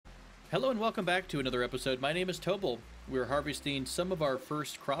Hello and welcome back to another episode. My name is Tobal. We're harvesting some of our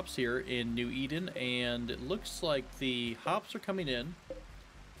first crops here in New Eden, and it looks like the hops are coming in.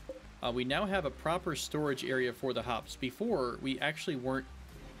 We now have a proper storage area for the hops. Before, we actually weren't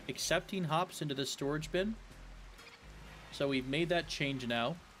accepting hops into this storage bin, so we've made that change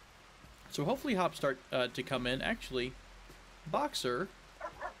now. So hopefully hops start to come in. Actually, Boxer,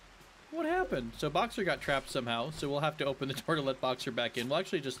 what happened? So Boxer got trapped somehow, so we'll have to open the door to let Boxer back in. We'll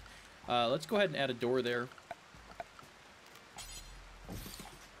actually just... let's go ahead and add a door there.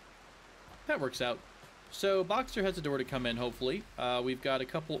 That works out. So Boxer has a door to come in, hopefully. We've got a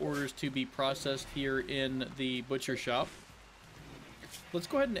couple orders to be processed here in the butcher shop. Let's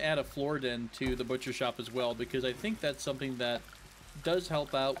go ahead and add a floor den to the butcher shop as well, because I think that's something that does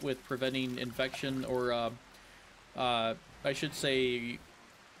help out with preventing infection or, I should say,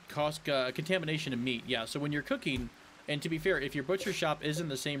 contamination of meat. Yeah, so when you're cooking... And to be fair, if your butcher shop is in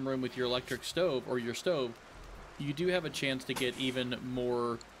the same room with your electric stove or your stove, you do have a chance to get even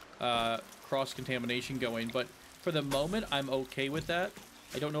more cross-contamination going. But for the moment, I'm okay with that.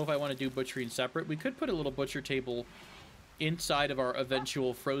 I don't know if I want to do butchering separate. We could put a little butcher table inside of our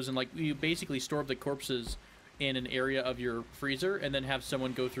eventual frozen, like you basically store the corpses in an area of your freezer and then have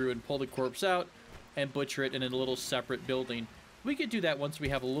someone go through and pull the corpse out and butcher it in a little separate building. We could do that once we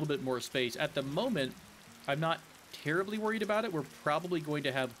have a little bit more space. At the moment, I'm not terribly worried about it. We're probably going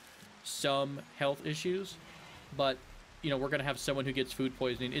to have some health issues, but you know, we're going to have someone who gets food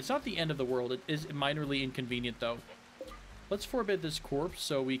poisoning. It's not the end of the world. It is minorly inconvenient though. Let's forbid this corpse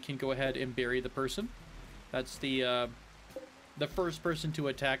so we can go ahead and bury the person. That's the first person to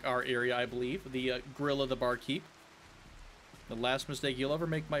attack our area, I believe. The grill of the barkeep. The last mistake you'll ever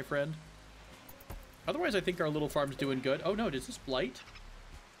make, my friend. Otherwise, I think our little farm's doing good. Oh no, is this blight?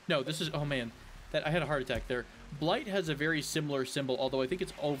 No, this is, oh man. I had a heart attack there. Blight has a very similar symbol, although I think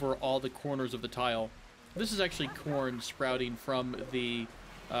it's over all the corners of the tile. This is actually corn sprouting from the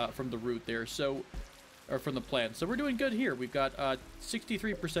root there, so, or from the plant. So we're doing good here. We've got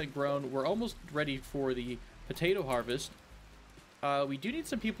 63% grown. We're almost ready for the potato harvest. We do need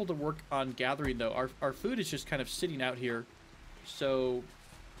some people to work on gathering, though. Our food is just kind of sitting out here. So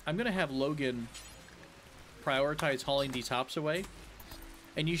I'm going to have Logan prioritize hauling these hops away.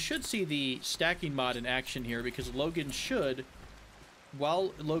 And you should see the stacking mod in action here, because Logan should,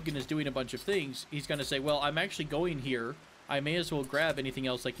 while Logan is doing a bunch of things, he's going to say, well, I'm actually going here. I may as well grab anything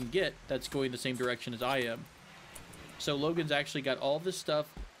else I can get that's going the same direction as I am. So Logan's actually got all this stuff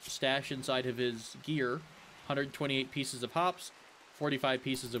stashed inside of his gear. 128 pieces of hops, 45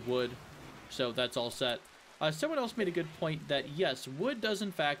 pieces of wood. So that's all set. Someone else made a good point that, yes, wood does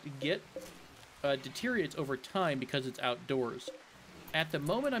in fact get deteriorates over time because it's outdoors. At the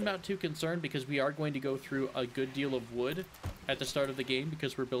moment, I'm not too concerned because we are going to go through a good deal of wood at the start of the game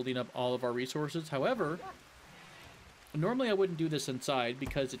because we're building up all of our resources. However, normally I wouldn't do this inside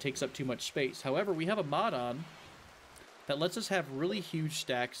because it takes up too much space. However, we have a mod on that lets us have really huge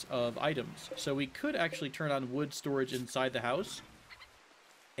stacks of items. So we could actually turn on wood storage inside the house.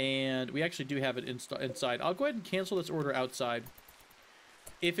 And we actually do have it inside. I'll go ahead and cancel this order outside.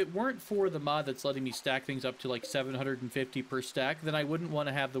 If it weren't for the mod that's letting me stack things up to like 750 per stack, then I wouldn't want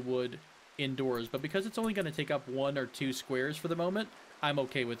to have the wood indoors. But because it's only going to take up 1 or 2 squares for the moment, I'm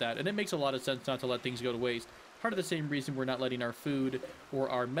okay with that. And it makes a lot of sense not to let things go to waste. Part of the same reason we're not letting our food or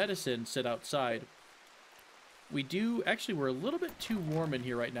our medicine sit outside. We do... Actually, we're a little bit too warm in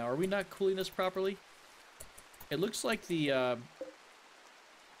here right now. Are we not cooling this properly? It looks like the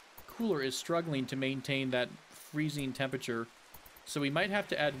cooler is struggling to maintain that freezing temperature. So we might have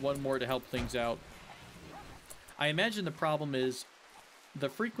to add one more to help things out. I imagine the problem is the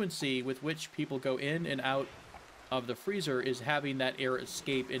frequency with which people go in and out of the freezer is having that air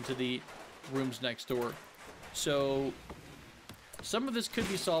escape into the rooms next door. So some of this could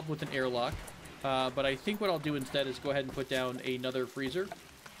be solved with an airlock, but I think what I'll do instead is go ahead and put down another freezer.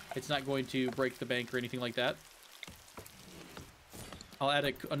 It's not going to break the bank or anything like that. I'll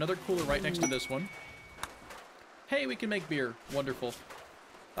add another cooler right next to this one. Hey, we can make beer. Wonderful.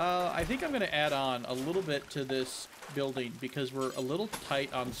 I think I'm going to add on a little bit to this building because we're a little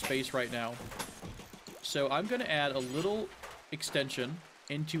tight on space right now. So I'm going to add a little extension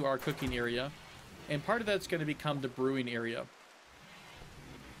into our cooking area. And part of that's going to become the brewing area.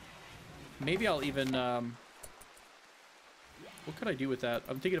 Maybe I'll even... what could I do with that?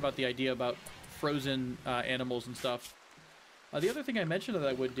 I'm thinking about the idea about frozen animals and stuff. The other thing I mentioned that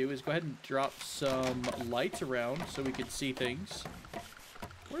I would do is go ahead and drop some lights around so we could see things.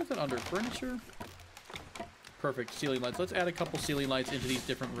 Where is that under? Furniture? Perfect. Ceiling lights. Let's add a couple ceiling lights into these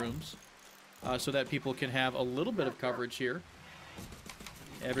different rooms so that people can have a little bit of coverage here.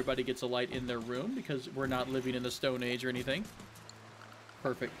 Everybody gets a light in their room because we're not living in the Stone Age or anything.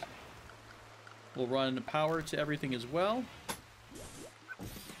 Perfect. We'll run power to everything as well.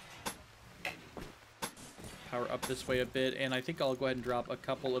 Power up this way a bit, and I think I'll go ahead and drop a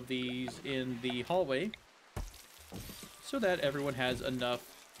couple of these in the hallway so that everyone has enough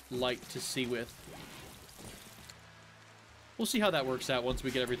light to see with. We'll see how that works out once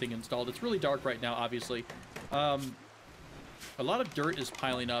we get everything installed. It's really dark right now, obviously. A lot of dirt is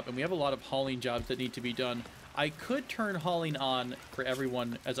piling up, and we have a lot of hauling jobs that need to be done. I could turn hauling on for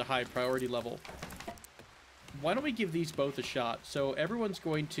everyone as a high priority level. Why don't we give these both a shot? So everyone's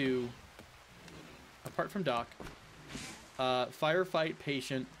going to, apart from Doc, firefight,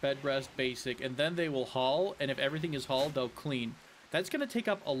 patient, bed rest, basic, and then they will haul, and if everything is hauled, they'll clean. That's going to take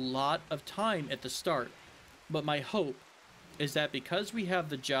up a lot of time at the start, but my hope is that because we have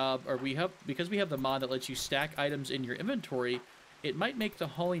the job, or because we have the mod that lets you stack items in your inventory, it might make the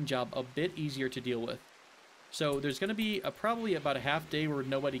hauling job a bit easier to deal with. So there's going to be probably about a half day where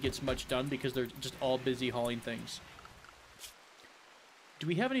nobody gets much done because they're just all busy hauling things. Do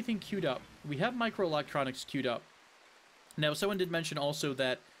we have anything queued up? We have microelectronics queued up. Now, someone did mention also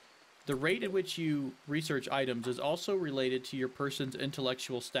that the rate at which you research items is also related to your person's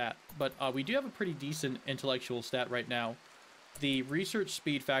intellectual stat. But we do have a pretty decent intellectual stat right now. The research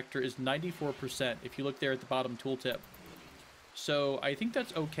speed factor is 94% if you look there at the bottom tooltip. So I think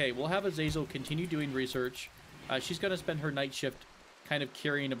that's okay. We'll have Azazel continue doing research. She's going to spend her night shift kind of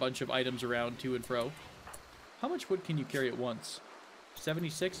carrying a bunch of items around to and fro. How much wood can you carry at once?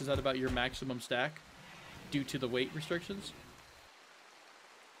 76? Is that about your maximum stack due to the weight restrictions?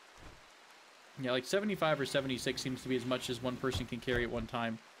 Yeah, like 75 or 76 seems to be as much as one person can carry at one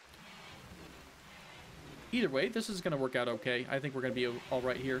time. Either way, this is going to work out okay. I think we're going to be all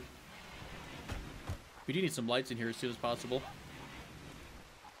right here. We do need some lights in here as soon as possible.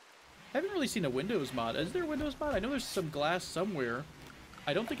 I haven't really seen a Windows mod. Is there a Windows mod? I know there's some glass somewhere.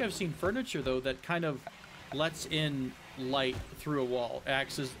 I don't think I've seen furniture, though, that kind of lets in light through a wall.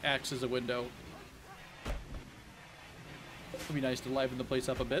 Acts as a window. It'd be nice to liven the place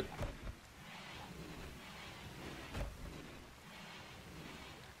up a bit.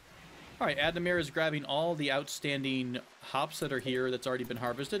 Alright, Adnamir is grabbing all the outstanding hops that are here that's already been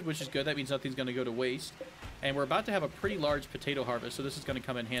harvested, which is good. That means nothing's going to go to waste. And we're about to have a pretty large potato harvest, so this is going to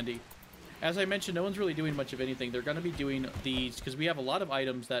come in handy. As I mentioned, no one's really doing much of anything. They're going to be doing these, because we have a lot of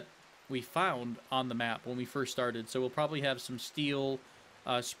items that we found on the map when we first started. So we'll probably have some steel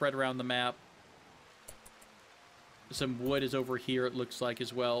spread around the map. Some wood is over here, it looks like,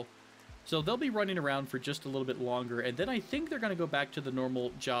 as well. So they'll be running around for just a little bit longer, and then I think they're going to go back to the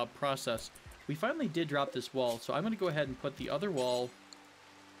normal job process. We finally did drop this wall, so I'm going to go ahead and put the other wall.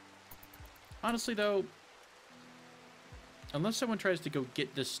 Honestly, though, unless someone tries to go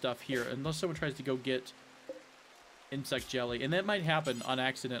get this stuff here, unless someone tries to go get insect jelly, and that might happen on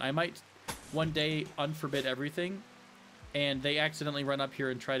accident. I might one day unforbid everything, and they accidentally run up here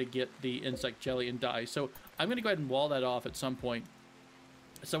and try to get the insect jelly and die. So I'm going to go ahead and wall that off at some point.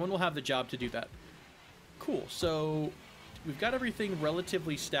 Someone will have the job to do that. Cool, so we've got everything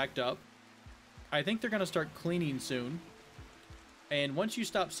relatively stacked up. I think they're going to start cleaning soon. And once you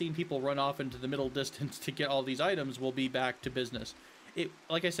stop seeing people run off into the middle distance to get all these items, we'll be back to business.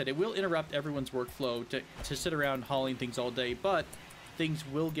 Like I said, it will interrupt everyone's workflow to sit around hauling things all day, but things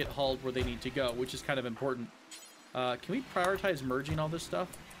will get hauled where they need to go, which is kind of important. Can we prioritize merging all this stuff?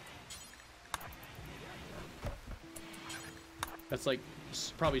 That's like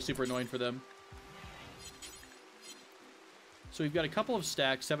probably super annoying for them. So we've got a couple of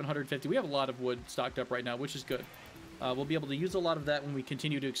stacks, 750. We have a lot of wood stocked up right now, which is good. We'll be able to use a lot of that when we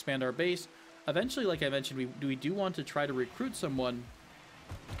continue to expand our base. Eventually, like I mentioned, we do want to try to recruit someone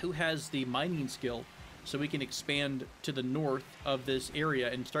who has the mining skill so we can expand to the north of this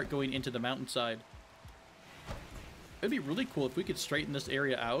area and start going into the mountainside. It'd be really cool if we could straighten this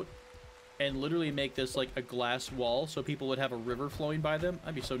area out and literally make this like a glass wall so people would have a river flowing by them.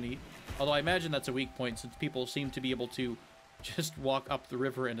 That'd be so neat. Although I imagine that's a weak point since people seem to be able to just walk up the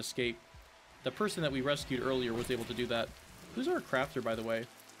river and escape. The person that we rescued earlier was able to do that. Who's our crafter, by the way?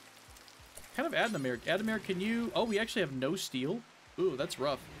 Kind of Adnamir. Adnamir, can you... Oh, we actually have no steel? Ooh, that's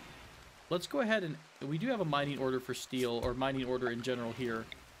rough. Let's go ahead and... We do have a mining order for steel, or mining order in general here.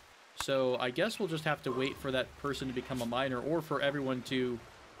 So I guess we'll just have to wait for that person to become a miner, or for everyone to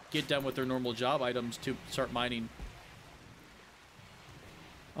get done with their normal job items to start mining.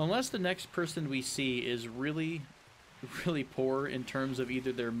 Unless the next person we see is really poor in terms of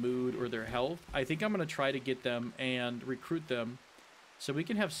either their mood or their health, I think I'm going to try to get them and recruit them so we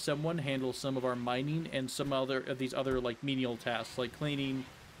can have someone handle some of our mining and some other of these other like menial tasks like cleaning,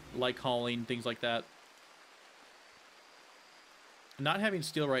 like hauling, things like that. Not having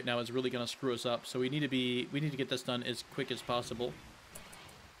steel right now is really going to screw us up, so we need to get this done as quick as possible.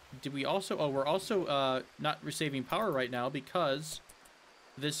 Did we also... Oh, we're also not receiving power right now because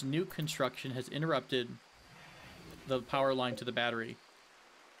this new construction has interrupted the power line to the battery.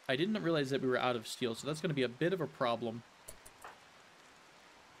 I didn't realize that we were out of steel, so that's going to be a bit of a problem.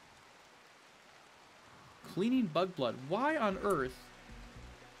 Cleaning bug blood. Why on earth?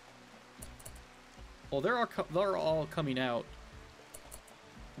 Well, they're all coming out.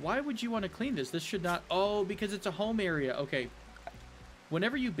 Why would you want to clean this? This should not... Oh, because it's a home area. Okay.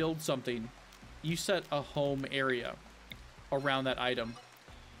 Whenever you build something, you set a home area around that item.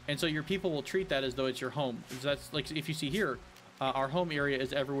 And so your people will treat that as though it's your home. That's like, if you see here, our home area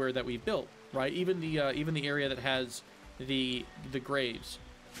is everywhere that we've built, right? Even the area that has the graves.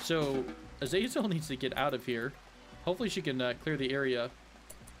 So Azazel needs to get out of here. Hopefully she can clear the area.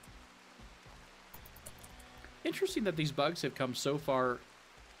 Interesting that these bugs have come so far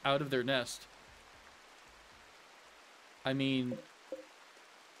out of their nest. I mean,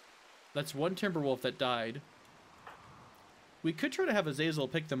 that's one Timberwolf that died. We could try to have Azazel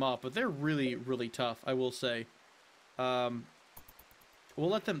pick them off, but they're really, really tough, I will say. We'll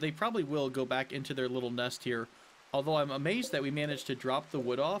let them... They probably will go back into their little nest here. Although I'm amazed that we managed to drop the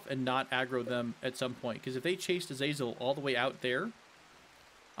wood off and not aggro them at some point. Because if they chased Azazel all the way out there,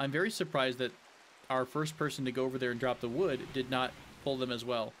 I'm very surprised that our first person to go over there and drop the wood did not pull them as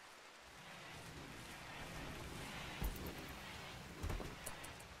well.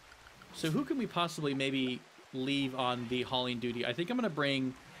 So who can we possibly maybe leave on the hauling duty? I think I'm going to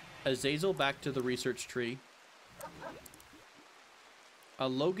bring Azazel back to the research tree.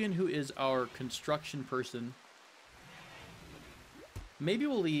 Logan, who is our construction person. Maybe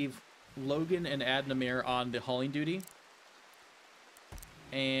we'll leave Logan and Adnamir on the hauling duty.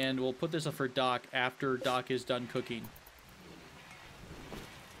 And we'll put this up for Doc after Doc is done cooking.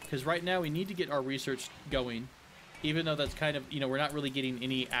 Because right now we need to get our research going. Even though that's kind of, you know, we're not really getting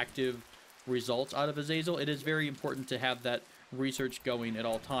any active results out of Azazel, it is very important to have that research going at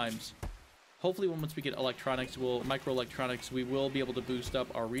all times. Hopefully once we get electronics, microelectronics, we will be able to boost up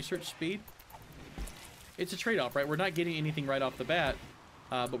our research speed. It's a trade-off, right? We're not getting anything right off the bat,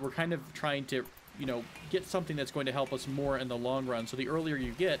 but we're kind of trying to, you know, get something that's going to help us more in the long run. So the earlier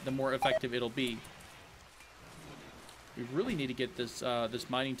you get, the more effective it'll be. We really need to get this this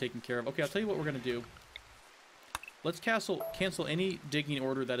mining taken care of. Okay, I'll tell you what we're going to do. Let's cancel any digging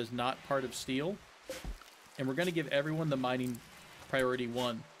order that is not part of steel. And we're going to give everyone the mining priority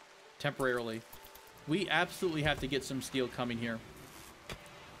 1, temporarily. We absolutely have to get some steel coming here.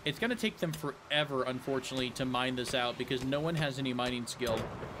 It's going to take them forever, unfortunately, to mine this out because no one has any mining skill.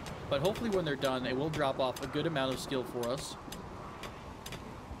 But hopefully when they're done, they will drop off a good amount of steel for us.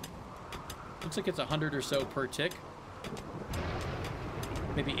 Looks like it's 100 or so per tick.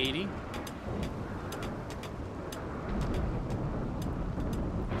 Maybe 80.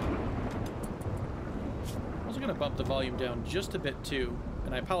 I'm going to bump the volume down just a bit too,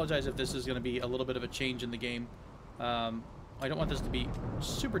 and I apologize if this is going to be a little bit of a change in the game. I don't want this to be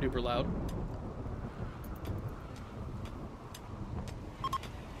super duper loud.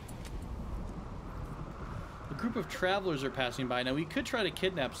 A group of travelers are passing by. Now we could try to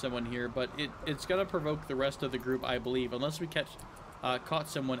kidnap someone here, but it's going to provoke the rest of the group, I believe, unless we caught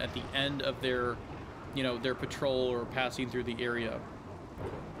someone at the end of their, you know, their patrol or passing through the area.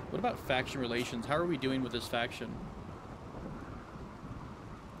 What about faction relations? How are we doing with this faction?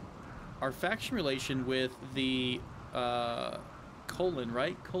 Our faction relation with the Colon,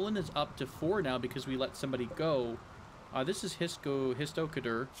 right? Colon is up to 4 now because we let somebody go. This is Histokadur,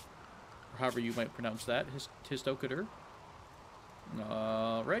 or however you might pronounce that. Histokadur.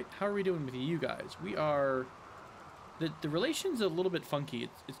 Right? How are we doing with you guys? We are... The relation's a little bit funky.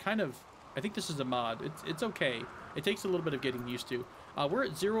 It's kind of... I think this is a mod. It's okay. It takes a little bit of getting used to. We're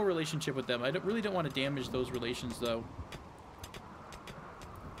at 0 relationship with them. I really don't want to damage those relations, though.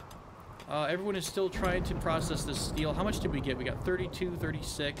 Everyone is still trying to process this steel. How much did we get? We got 32,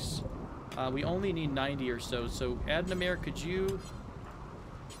 36. We only need 90 or so. So, Adnamir, could you...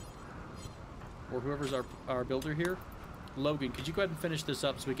 Or whoever's our builder here? Logan, could you go ahead and finish this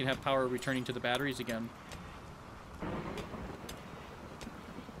up so we can have power returning to the batteries again?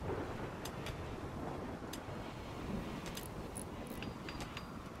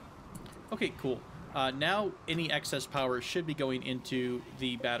 Okay, cool. Now any excess power should be going into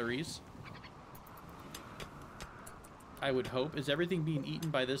the batteries. I would hope. Is everything being eaten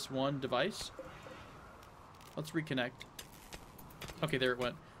by this one device? Let's reconnect. Okay, there it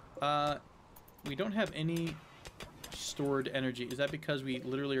went. We don't have any stored energy. Is that because we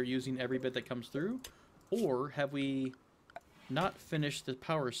literally are using every bit that comes through? Or have we not finished the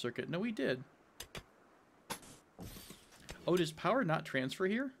power circuit? No, we did. Oh, does power not transfer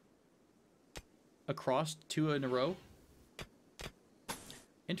here? Across two in a row?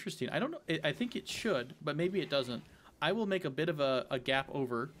 Interesting. I don't know. I think it should, but maybe it doesn't. I will make a bit of a gap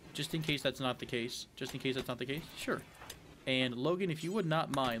over, just in case that's not the case. Just in case that's not the case? Sure. And Logan, if you would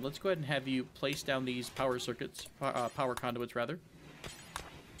not mind, let's go ahead and have you place down these power circuits, power conduits, rather.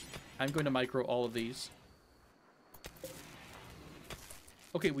 I'm going to micro all of these.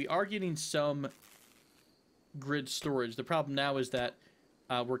 Okay, we are getting some grid storage. The problem now is that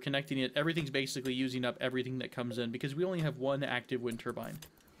we're connecting it. Everything's basically using up everything that comes in because we only have one active wind turbine.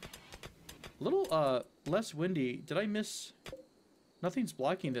 A little less windy. Did I miss? Nothing's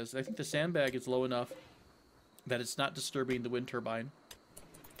blocking this. I think the sandbag is low enough that it's not disturbing the wind turbine.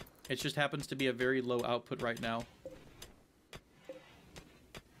 It just happens to be a very low output right now.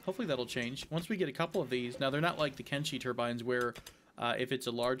 Hopefully that'll change. Once we get a couple of these, now they're not like the Kenshi turbines where if it's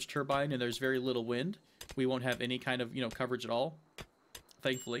a large turbine and there's very little wind, we won't have any kind of, coverage at all,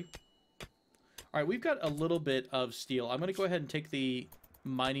 thankfully. All right, we've got a little bit of steel. I'm going to go ahead and take the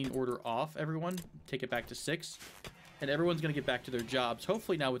mining order off, everyone. Take it back to 6. And everyone's going to get back to their jobs.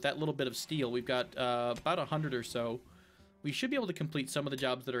 Hopefully now with that little bit of steel, we've got about 100 or so. We should be able to complete some of the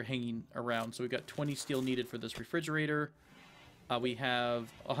jobs that are hanging around. So we've got 20 steel needed for this refrigerator. We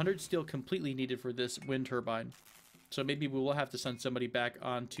have 100 steel completely needed for this wind turbine. So maybe we will have to send somebody back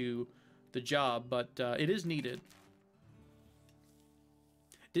onto the job, but it is needed.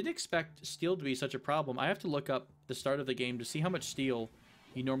 Didn't expect steel to be such a problem. I have to look up the start of the game to see how much steel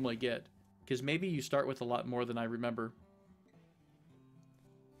you normally get. Because maybe you start with a lot more than I remember.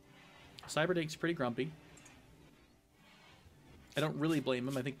 Cyberdink's pretty grumpy. I don't really blame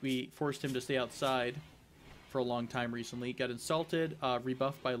him. I think we forced him to stay outside for a long time recently. Got insulted,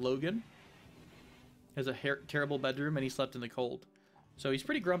 rebuffed by Logan. Has a terrible bedroom, and he slept in the cold. So he's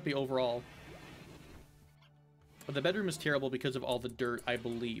pretty grumpy overall. But the bedroom is terrible because of all the dirt, I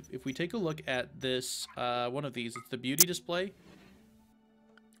believe. If we take a look at this, one of these, it's the beauty display.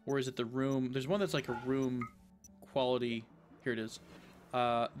 Or is it the room? There's one that's like a room quality. Here it is.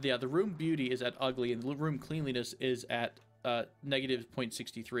 Yeah, the room beauty is at ugly, and the room cleanliness is at negative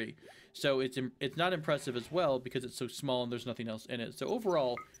 0.63. So it's not impressive as well because it's so small and there's nothing else in it. So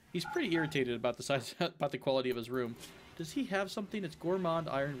overall, he's pretty irritated about the size, about the quality of his room. Does he have something? It's gourmand,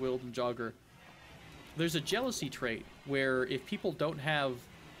 iron-willed, and jogger. There's a jealousy trait where if people don't have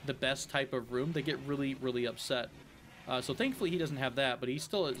the best type of room, they get really, really upset. So thankfully he doesn't have that, but he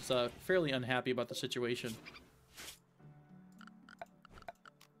still is fairly unhappy about the situation.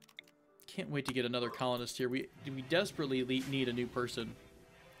 Can't wait to get another colonist here. We desperately need a new person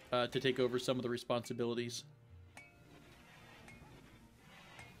to take over some of the responsibilities.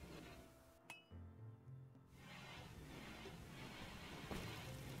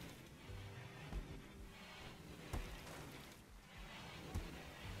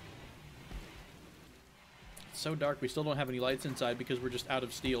 So dark, we still don't have any lights inside because we're just out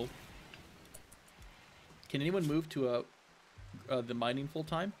of steel. Can anyone move to the mining full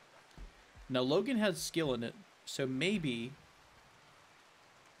time? Now Logan has skill in it, so maybe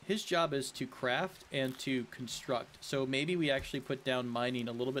his job is to craft and to construct. So maybe we actually put down mining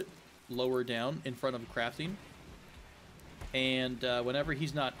a little bit lower down in front of crafting. And whenever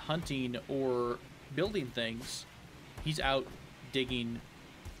he's not hunting or building things, he's out digging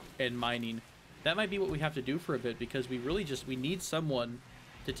and mining. That might be what we have to do for a bit because we need someone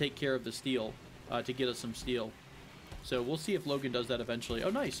to take care of the steel, to get us some steel. So we'll see if Logan does that eventually. Oh,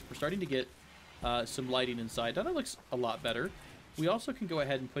 nice. We're starting to get some lighting inside. Now that looks a lot better. We also can go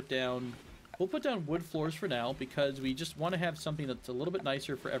ahead and we'll put down wood floors for now because we just want to have something that's a little bit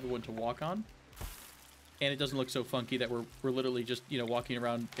nicer for everyone to walk on. And it doesn't look so funky that we're literally just, walking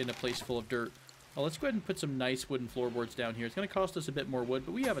around in a place full of dirt. Well, let's go ahead and put some nice wooden floorboards down here. It's going to cost us a bit more wood,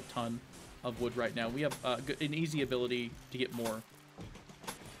 but we have a ton of wood right now. We have an easy ability to get more.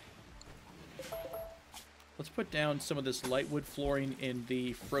 Let's put down some of this light wood flooring in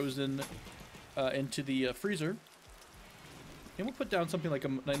the frozen, into the freezer. And we'll put down something like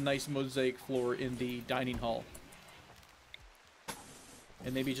a nice mosaic floor in the dining hall.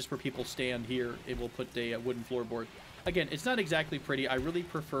 And maybe just where people stand here, it will put a wooden floorboard. Again, it's not exactly pretty. I really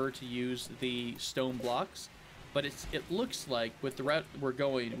prefer to use the stone blocks. But it looks like with the route we're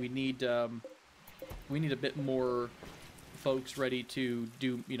going, we need a bit more folks ready to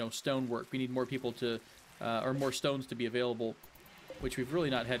do stone work. We need more people to or more stones to be available, which we've really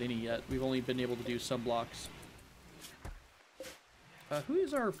not had any yet. We've only been able to do some blocks. Who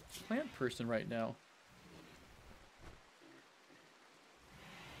is our plant person right now?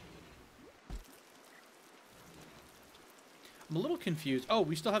 I'm a little confused. Oh,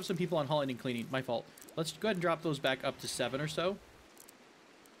 we still have some people on hauling and cleaning. My fault. Let's go ahead and drop those back up to 7 or so.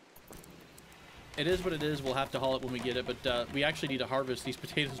 It is what it is. We'll have to haul it when we get it, but we actually need to harvest these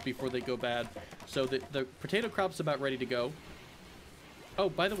potatoes before they go bad. So the potato crop's about ready to go. Oh,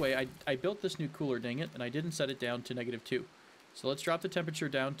 by the way, I built this new cooler, dang it, and I didn't set it down to -2. So let's drop the temperature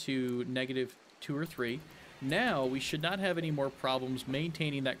down to -2 or 3. Now, we should not have any more problems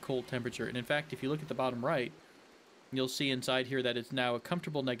maintaining that cold temperature. And in fact, if you look at the bottom right, you'll see inside here that it's now a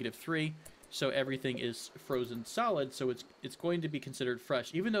comfortable -3. So everything is frozen solid, so it's going to be considered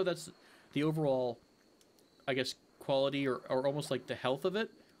fresh. Even though that's the overall, I guess, quality or almost like the health of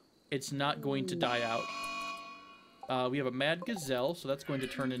it, it's not going to die out. We have a mad gazelle, so that's going to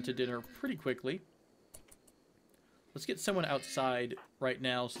turn into dinner pretty quickly. Let's get someone outside right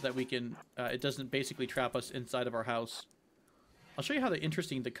now so that we can, it doesn't basically trap us inside of our house. I'll show you how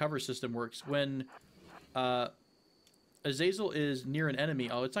the cover system works. When Azazel is near an enemy,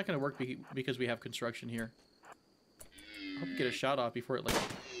 oh, it's not going to work because we have construction here. I hope you get a shot off before it, like,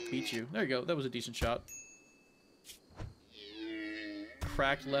 beats you. There you go. That was a decent shot.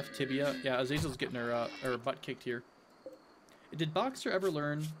 Cracked left tibia. Yeah, Azazel's getting her butt kicked here. Did Boxer ever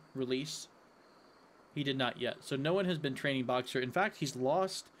learn release? He did not yet. So no one has been training Boxer. In fact, he's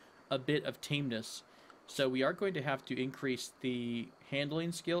lost a bit of tameness. So we are going to have to increase the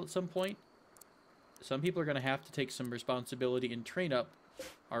handling skill at some point. Some people are going to have to take some responsibility and train up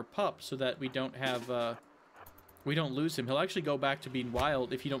our pup so that we don't have, we don't lose him. He'll actually go back to being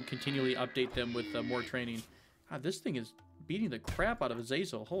wild if you don't continually update them with more training. God, this thing is beating the crap out of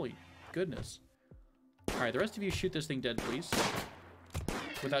Azazel. Holy goodness. Alright, the rest of you shoot this thing dead, please.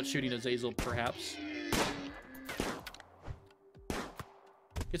 Without shooting Azazel, perhaps.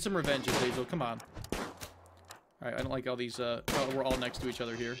 Get some revenge, Azazel. Come on. Alright, I don't like all these, oh, we're all next to each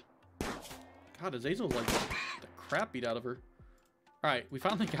other here. God, Azazel's like the crap beat out of her. Alright, we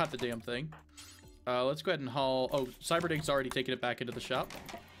finally got the damn thing. Let's go ahead and haul... Oh, Cyberdink's already taken it back into the shop.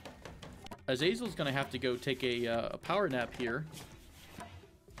 Azazel's gonna have to go take a power nap here.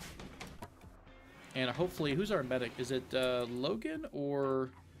 And hopefully, who's our medic? Is it Logan or...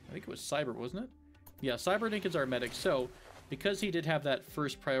 I think it was Cyber, wasn't it? Yeah, Cyberdink is our medic. So, because he did have that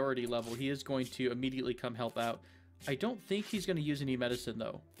first priority level, he is going to immediately come help out. I don't think he's going to use any medicine,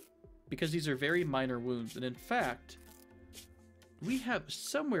 though. Because these are very minor wounds. And in fact, we have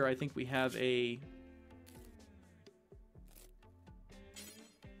somewhere, I think we have a...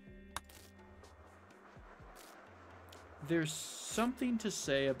 There's something to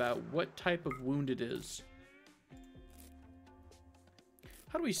say about what type of wound it is.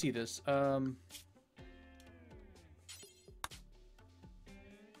 How do we see this? I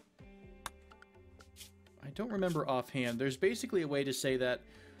don't remember offhand. There's basically a way to say that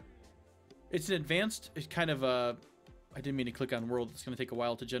it's an advanced, it's kind of a... I didn't mean to click on world. It's going to take a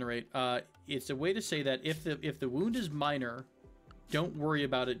while to generate. It's a way to say that if the wound is minor, don't worry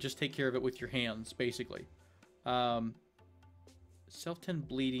about it. Just take care of it with your hands, basically. Self-tend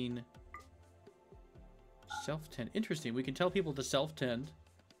bleeding. Self-tend. Interesting. We can tell people to self-tend.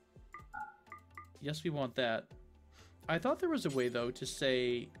 Yes, we want that. I thought there was a way, though, to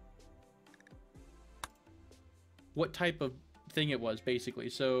say what type of thing it was, basically.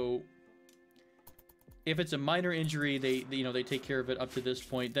 So, if it's a minor injury, they take care of it up to this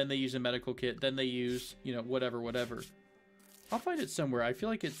point. Then they use a medical kit. Then they use, whatever. I'll find it somewhere. I feel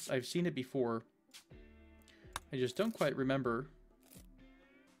like I've seen it before. I just don't quite remember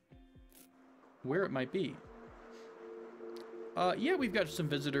where it might be. Yeah, we've got some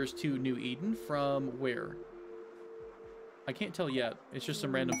visitors to New Eden from where? I can't tell yet. It's just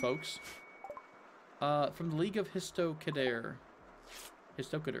some random folks. From the League of Histokader.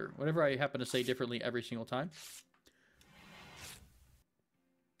 Histokader. Whatever I happen to say differently every single time.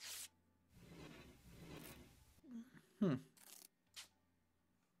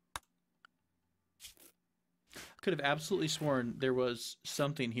 Could have absolutely sworn there was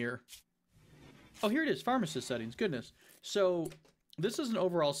something here. Oh, here it is. Pharmacist settings. Goodness. So, this is an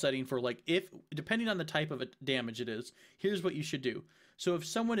overall setting for, like, depending on the type of damage it is, here's what you should do. So, if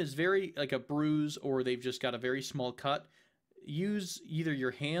someone is very, like, a bruise or they've just got a very small cut, use either your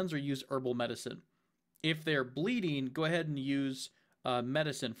hands or use herbal medicine. If they're bleeding, go ahead and use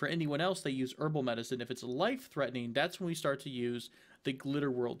medicine. For anyone else, they use herbal medicine. If it's life-threatening, that's when we start to use the Glitter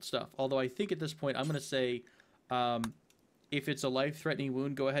World stuff. Although I think at this point, I'm going to say... if it's a life-threatening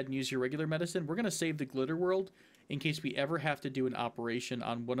wound, go ahead and use your regular medicine. We're going to save the Glitter World in case we ever have to do an operation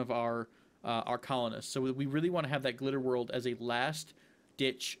on one of our colonists. So we really want to have that Glitter World as a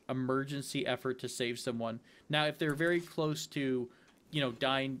last-ditch emergency effort to save someone. Now, if they're very close to,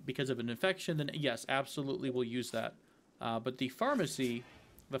 dying because of an infection, then yes, absolutely we'll use that. But the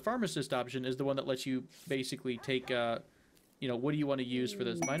pharmacist option is the one that lets you basically take, you know, what do you want to use for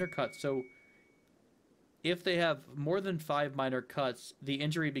this? Minor cuts. So if they have more than 5 minor cuts, the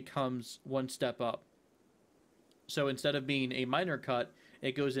injury becomes one step up. So instead of being a minor cut,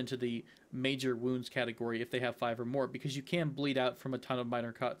 it goes into the major wounds category if they have 5 or more, because you can bleed out from a ton of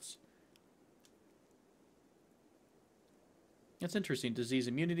minor cuts. That's interesting. Disease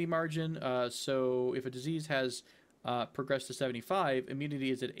immunity margin. So if a disease has progressed to 75,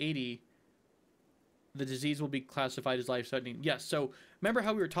 immunity is at 80, the disease will be classified as life-threatening. Yes, so remember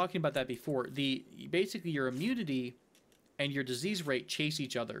how we were talking about that before? Basically, your immunity and your disease rate chase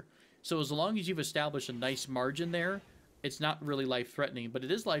each other. So as long as you've established a nice margin there, it's not really life-threatening. But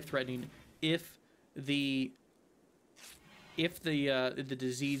it is life-threatening if the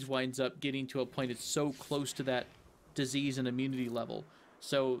disease winds up getting to a point it's so close to that disease and immunity level.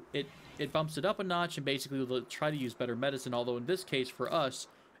 So it bumps it up a notch, and basically we'll try to use better medicine, although in this case for us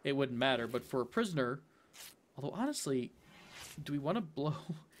it wouldn't matter. But for a prisoner, although honestly, do we want to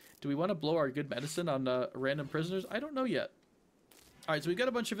blow our good medicine on random prisoners? I don't know yet. All right, so we've got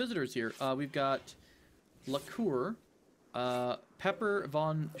a bunch of visitors here. We've got Lacour, Pepper,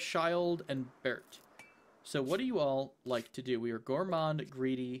 Von Schild, and Bert. So what do you all like to do? We are gourmand,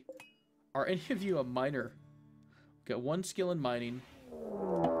 greedy. Are any of you a miner? We've got 1 skill in mining.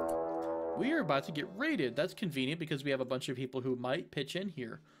 We are about to get raided. That's convenient because we have a bunch of people who might pitch in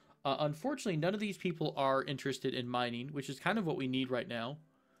here. Unfortunately, none of these people are interested in mining, which is kind of what we need right now.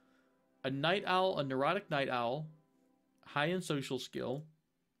 A night owl, a neurotic night owl, high in social skill.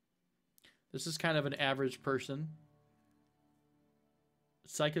 This is kind of an average person.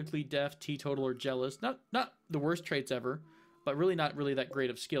 Psychically deaf, teetotal, or jealous. Not the worst traits ever, but really not really that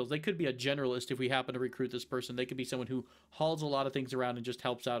great of skills. They could be a generalist if we happen to recruit this person. They could be someone who hauls a lot of things around and just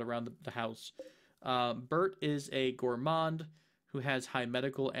helps out around the house. Bert is a gourmand who has high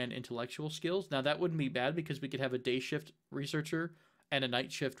medical and intellectual skills. Now, that wouldn't be bad because we could have a day shift researcher and a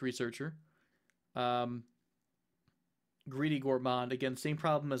night shift researcher. Greedy gourmand. Again, same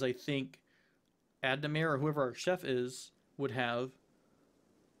problem as I think Adnamir or whoever our chef is would have.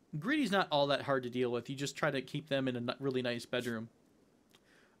 Greedy's not all that hard to deal with. You just try to keep them in a really nice bedroom.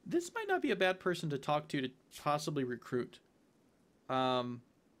 This might not be a bad person to talk to possibly recruit. Yeah,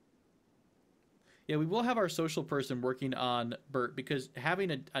 we will have our social person working on Bert, because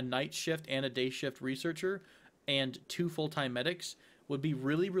having a night shift and a day shift researcher and 2 full-time medics would be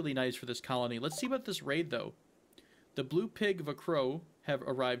really, really nice for this colony. Let's see about this raid, though. The Blue Pig of a Crow have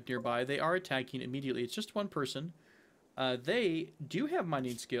arrived nearby. They are attacking immediately. It's just 1 person. They do have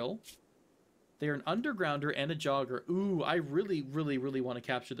mining skill. They're an undergrounder and a jogger. Ooh, I really, really, really want to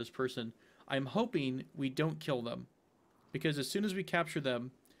capture this person. I'm hoping we don't kill them, because as soon as we capture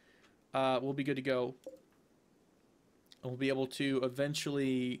them, we'll be good to go. We'll be able to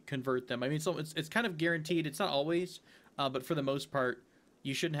eventually convert them. I mean, so it's kind of guaranteed. It's not always, but for the most part,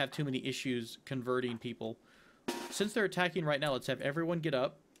 you shouldn't have too many issues converting people. Since they're attacking right now, let's have everyone get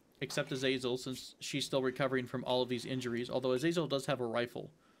up, except Azazel, since she's still recovering from all of these injuries. Although Azazel does have a rifle.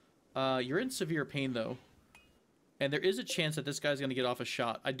 You're in severe pain, though. And there is a chance that this guy's going to get off a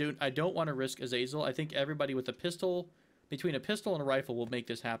shot. I don't want to risk Azazel. I think everybody with a pistol, between a pistol and a rifle, will make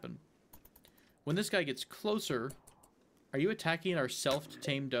this happen. When this guy gets closer... Are you attacking our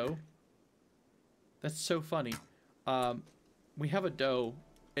self-tamed doe? That's so funny. We have a doe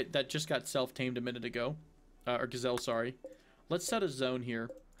that just got self-tamed a minute ago. Or gazelle, sorry. Let's set a zone here.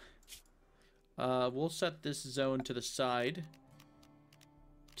 We'll set this zone to the side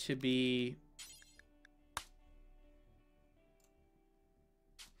to be...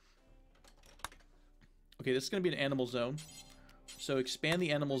 Okay, this is going to be an animal zone. So expand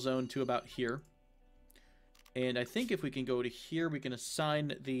the animal zone to about here. And I think if we can go to here, we can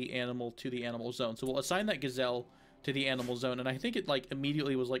assign the animal to the animal zone. So we'll assign that gazelle to the animal zone. And I think it like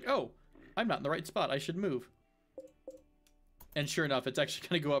immediately was like, oh, I'm not in the right spot. I should move. And sure enough, it's actually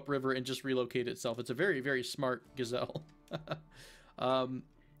going to go upriver and just relocate itself. It's a very, very smart gazelle.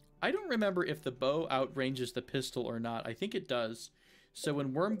 I don't remember if the bow outranges the pistol or not. I think it does. So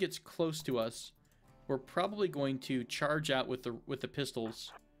when Worm gets close to us, we're probably going to charge out with the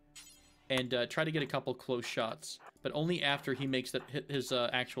pistols and try to get a couple close shots, but only after he makes his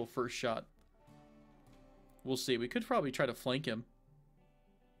actual first shot. We'll see. We could probably try to flank him.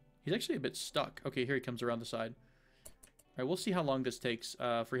 He's actually a bit stuck. Okay, here he comes around the side. All right, we'll see how long this takes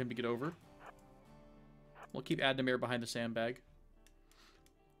for him to get over. We'll keep Adnamir behind the sandbag.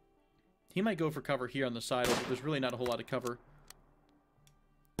 He might go for cover here on the side. There's really not a whole lot of cover.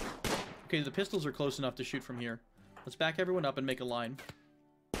 Okay, the pistols are close enough to shoot from here. Let's back everyone up and make a line.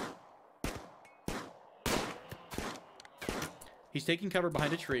 He's taking cover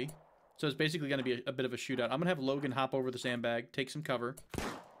behind a tree. So it's basically going to be a bit of a shootout. I'm going to have Logan hop over the sandbag, take some cover.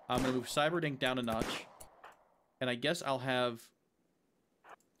 I'm going to move Cyberdink down a notch. And I guess I'll have...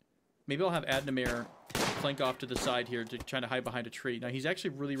 Maybe I'll have Adnamir flank off to the side here to try to hide behind a tree. Now, he's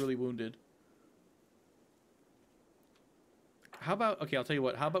actually really, really wounded. How about... Okay, I'll tell you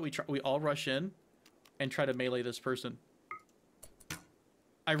what. How about we all rush in and try to melee this person?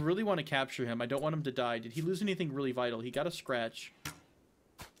 I really want to capture him. I don't want him to die. Did he lose anything really vital? He got a scratch.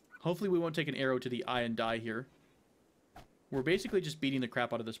 Hopefully we won't take an arrow to the eye and die here. We're basically just beating the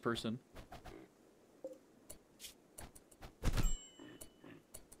crap out of this person.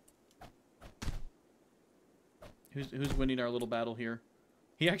 Who's winning our little battle here?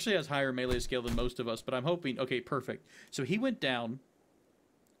 He actually has higher melee skill than most of us, but I'm hoping... Okay, perfect. So he went down.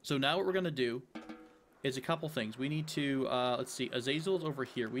 So now what we're going to do is a couple things. We need to... let's see. Azazel's over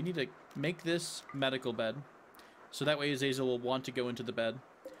here. We need to make this medical bed. So that way Azazel will want to go into the bed.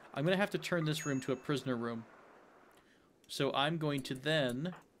 I'm going to have to turn this room to a prisoner room. So I'm going to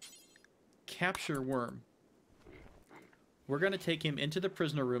then capture Worm. We're going to take him into the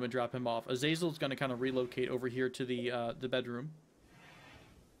prisoner room and drop him off. Azazel's going to kind of relocate over here to the bedroom.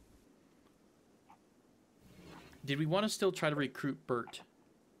 Did we want to still try to recruit Bert?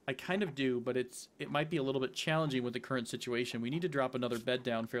 I kind of do, but it might be a little bit challenging with the current situation. We need to drop another bed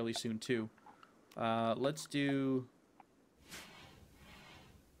down fairly soon, too. Let's do...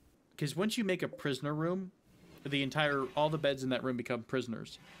 Because once you make a prisoner room, all the beds in that room become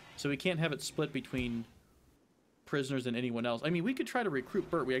prisoners. So we can't have it split between prisoners and anyone else. I mean, we could try to recruit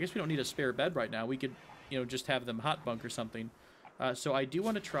Bert. I guess we don't need a spare bed right now. We could, just have them hot bunk or something. So I do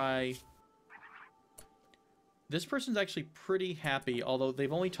want to try... This person's actually pretty happy, although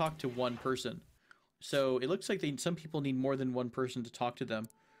they've only talked to one person. So it looks like some people need more than one person to talk to them.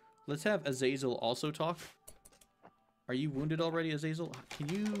 Let's have Azazel also talk. Are you wounded already, Azazel? Can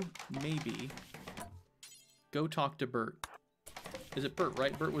you maybe go talk to Bert? Is it Bert,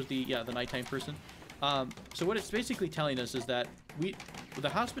 right? Bert was the nighttime person. So what it's basically telling us is that the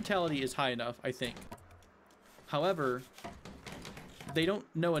hospitality is high enough, I think. However, they don't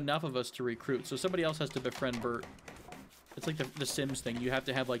know enough of us to recruit, so somebody else has to befriend Bert. It's like the Sims thing. You have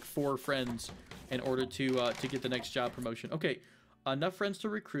to have like 4 friends in order to get the next job promotion. Okay, enough friends to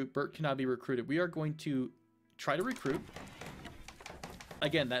recruit. Bert cannot be recruited. We are going to try to recruit.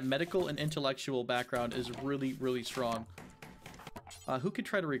 Again, that medical and intellectual background is really, really strong. Who could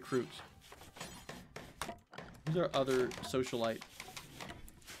try to recruit? Who's our other socialite?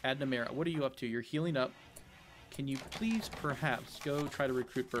 Adnamera, what are you up to? You're healing up. Can you please perhaps go try to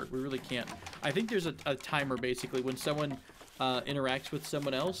recruit Bert? We really can't. I think there's a timer, basically. When someone interacts with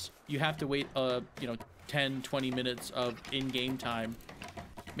someone else, you have to wait, 10, 20 minutes of in-game time.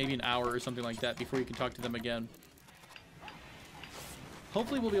 Maybe an hour or something like that before you can talk to them again.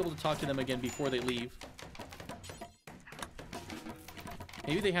 Hopefully we'll be able to talk to them again before they leave.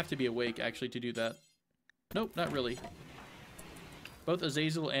 Maybe they have to be awake, actually, to do that. Nope, not really. Both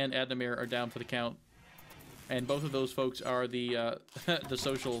Azazel and Adnamir are down for the count. And both of those folks are the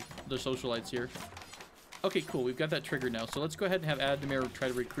socialites here. Okay, cool. We've got that triggered now. So let's go ahead and have Adnamir try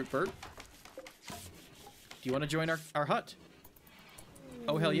to recruit Bert. Do you want to join our hut?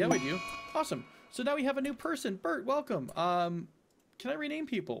 Oh, hell yeah, we do. Awesome. So now we have a new person. Bert, welcome. Can I rename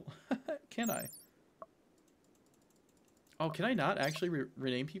people? Can I? Oh, can I not actually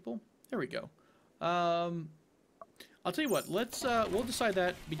rename people? There we go. I'll tell you what. Let's we'll decide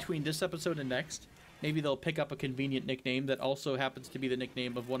that between this episode and next. Maybe they'll pick up a convenient nickname that also happens to be the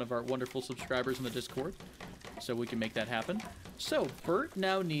nickname of one of our wonderful subscribers in the Discord. So we can make that happen. So, Bert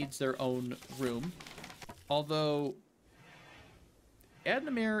now needs their own room. Although,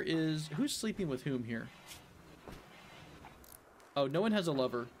 Adnamir is... Who's sleeping with whom here? Oh, no one has a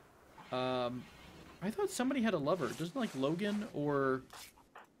lover. I thought somebody had a lover. Doesn't, like, Logan or...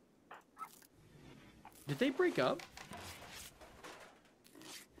 Did they break up?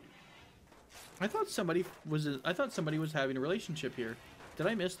 I thought somebody was having a relationship here. Did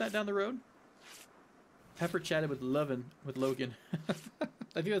I miss that down the road? Pepper chatted with Logan.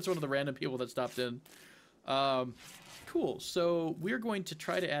 I think that's one of the random people that stopped in. Cool. So we're going to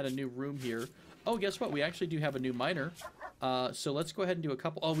try to add a new room here. Oh, guess what? We actually do have a new miner. So let's go ahead and do a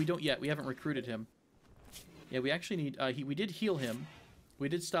couple. Oh, we don't yet. We haven't recruited him. Yeah, we actually need... we did heal him. We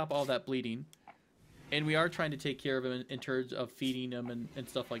did stop all that bleeding. And we are trying to take care of him in terms of feeding him and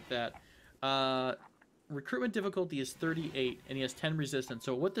stuff like that. Recruitment difficulty is 38, and he has 10 resistance.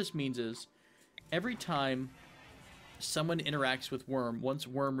 So what this means is, every time someone interacts with Worm, once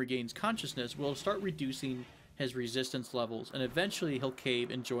Worm regains consciousness, we'll start reducing his resistance levels, and eventually he'll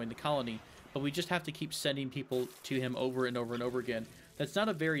cave and join the colony. but we just have to keep sending people to him over and over and over again. That's not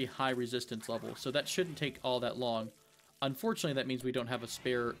a very high resistance level, so that shouldn't take all that long. Unfortunately, that means we don't have a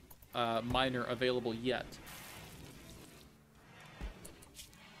spare miner available yet.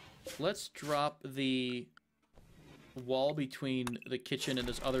 Let's drop the wall between the kitchen and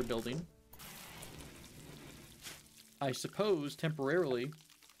this other building. I suppose, temporarily,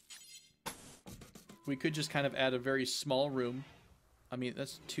 we could just kind of add a very small room. I mean,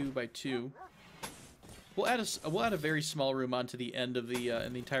 that's 2 by 2. We'll add a very small room onto the end of the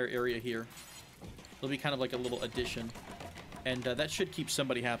in the entire area here. It'll be kind of like a little addition, and that should keep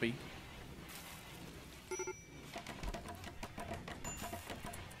somebody happy.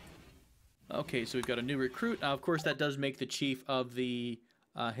 Okay, so we've got a new recruit. Now, of course, that does make the chief of the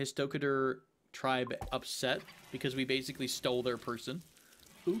Histokader tribe upset, because we basically stole their person.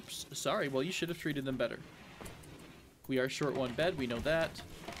 Oops, sorry. Well, you should have treated them better. We are short one bed, we know that.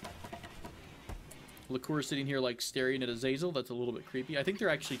 Liqueur sitting here, like, staring at Azazel. That's a little bit creepy. I think they're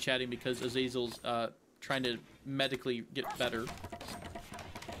actually chatting because Azazel's trying to medically get better.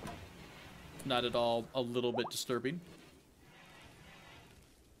 Not at all a little bit disturbing.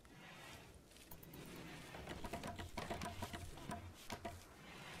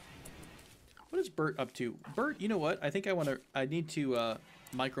 What is Bert up to? Bert, you know what? I think I need to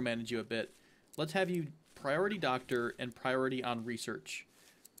micromanage you a bit. Let's have you priority doctor and priority on research.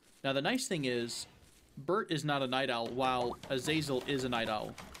 Now, the nice thing is, Bert is not a night owl, while Azazel is a night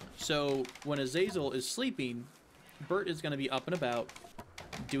owl. So, when Azazel is sleeping, Bert is going to be up and about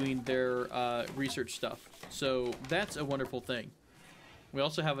doing their research stuff. So, that's a wonderful thing. We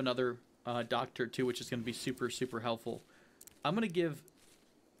also have another doctor, too, which is going to be super, super helpful. I'm going to give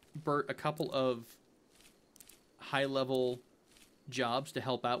Bert a couple of high-level jobs to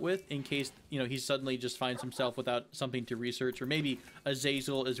help out with, in case, you know, he suddenly just finds himself without something to research, or maybe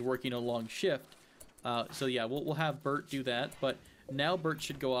Azazel is working a long shift. So yeah, we'll have Bert do that, but now Bert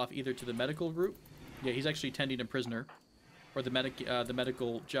should go off either to the medical group. Yeah, he's actually tending a prisoner, or the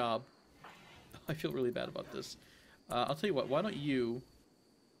medical job. I feel really bad about this. I'll tell you what, why don't you...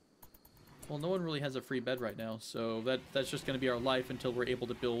 Well, no one really has a free bed right now, so that's just going to be our life until we're able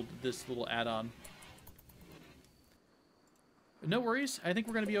to build this little add-on. No worries. I think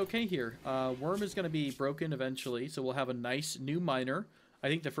we're going to be okay here. Worm is going to be broken eventually, so we'll have a nice new miner. I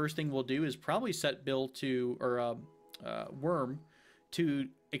think the first thing we'll do is probably set Bill to, or Worm, to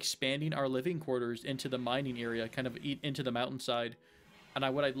expanding our living quarters into the mining area, kind of into the mountainside.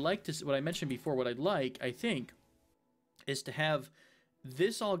 And what I'd like to, what I mentioned before, what I'd like, I think, is to have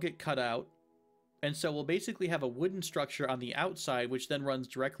this all get cut out. And so we'll basically have a wooden structure on the outside, which then runs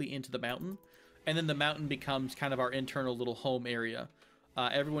directly into the mountain. And then the mountain becomes kind of our internal little home area.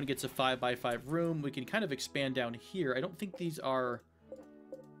 Everyone gets a 5x5 room. We can kind of expand down here. I don't think these are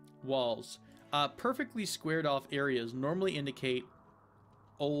walls. Perfectly squared off areas normally indicate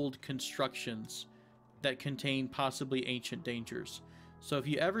old constructions that contain possibly ancient dangers. So if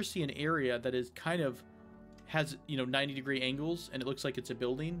you ever see an area that is kind of has, you know, 90-degree angles and it looks like it's a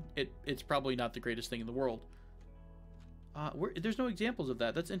building, it's probably not the greatest thing in the world. There's no examples of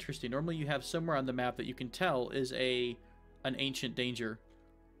that. That's interesting. Normally you have somewhere on the map that you can tell is an ancient danger.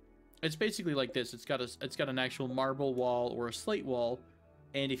 It's basically like this. It's got an actual marble wall or a slate wall,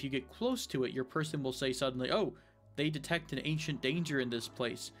 and if you get close to it, your person will say suddenly, oh, they detect an ancient danger in this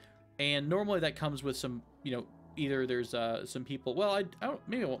place. And normally that comes with some, you know, either there's some people, well, I don't,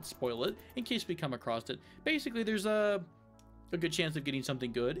 maybe I won't spoil it in case we come across it. Basically, there's a good chance of getting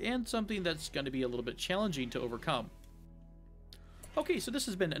something good and something that's going to be a little bit challenging to overcome. Okay, so this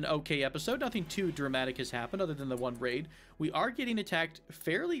has been an okay episode. Nothing too dramatic has happened other than the one raid. We are getting attacked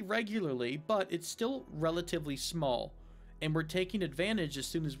fairly regularly, but it's still relatively small. And we're taking advantage as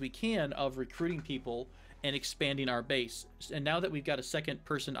soon as we can of recruiting people and expanding our base. And now that we've got a second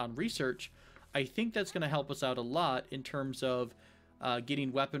person on research, I think that's going to help us out a lot in terms of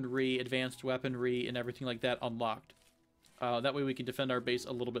getting weaponry, advanced weaponry, and everything like that unlocked. That way we can defend our base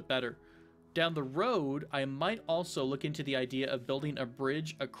a little bit better. Down the road, I might also look into the idea of building a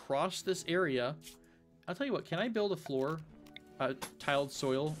bridge across this area. I'll tell you what, can I build a floor, tiled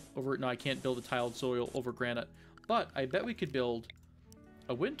soil over... No, I can't build a tiled soil over granite. But I bet we could build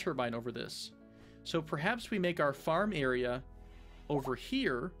a wind turbine over this. So perhaps we make our farm area over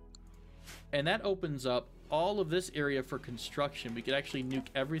here, and that opens up all of this area for construction. We could actually nuke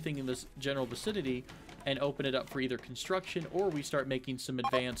everything in this general vicinity and open it up for either construction, or we start making some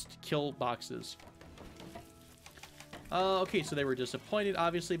advanced kill boxes. Okay, so they were disappointed,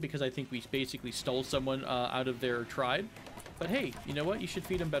 obviously, because I think we basically stole someone out of their tribe. But hey, you know what? You should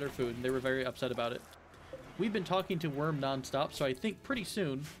feed them better food, and they were very upset about it. We've been talking to Worm nonstop, so I think pretty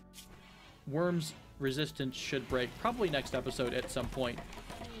soon Worms resistance should break probably next episode at some point.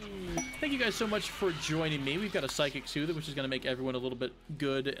 Thank you guys so much for joining me. We've got a Psychic Soother, which is going to make everyone a little bit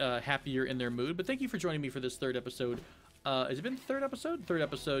good, happier in their mood. But thank you for joining me for this third episode. Has it been the third episode? Third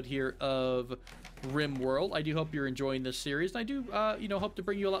episode here of RIMWORLD. I do hope you're enjoying this series. And I do, you know, hope to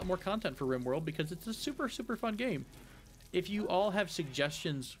bring you a lot more content for RIMWORLD because it's a super, super fun game. If you all have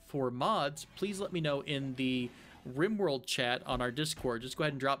suggestions for mods, please let me know in the RIMWORLD chat on our Discord. Just go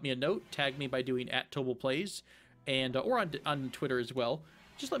ahead and drop me a note. Tag me by doing @ToblePlays, and or on Twitter as well.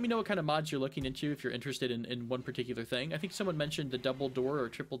 Just let me know what kind of mods you're looking into if you're interested in one particular thing. I think someone mentioned the double door or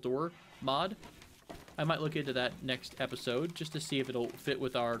triple door mod. I might look into that next episode just to see if it'll fit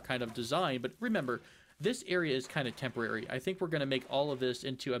with our kind of design. But remember, this area is kind of temporary. I think we're going to make all of this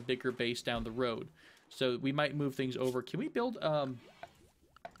into a bigger base down the road. So we might move things over. Can we build a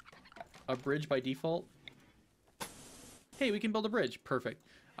bridge by default? Hey, we can build a bridge. Perfect.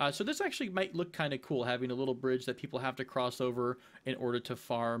 So this actually might look kind of cool, having a little bridge that people have to cross over in order to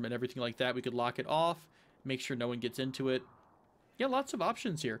farm and everything like that. We could lock it off, make sure no one gets into it. Yeah, lots of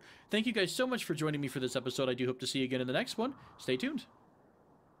options here. Thank you guys so much for joining me for this episode. I do hope to see you again in the next one. Stay tuned.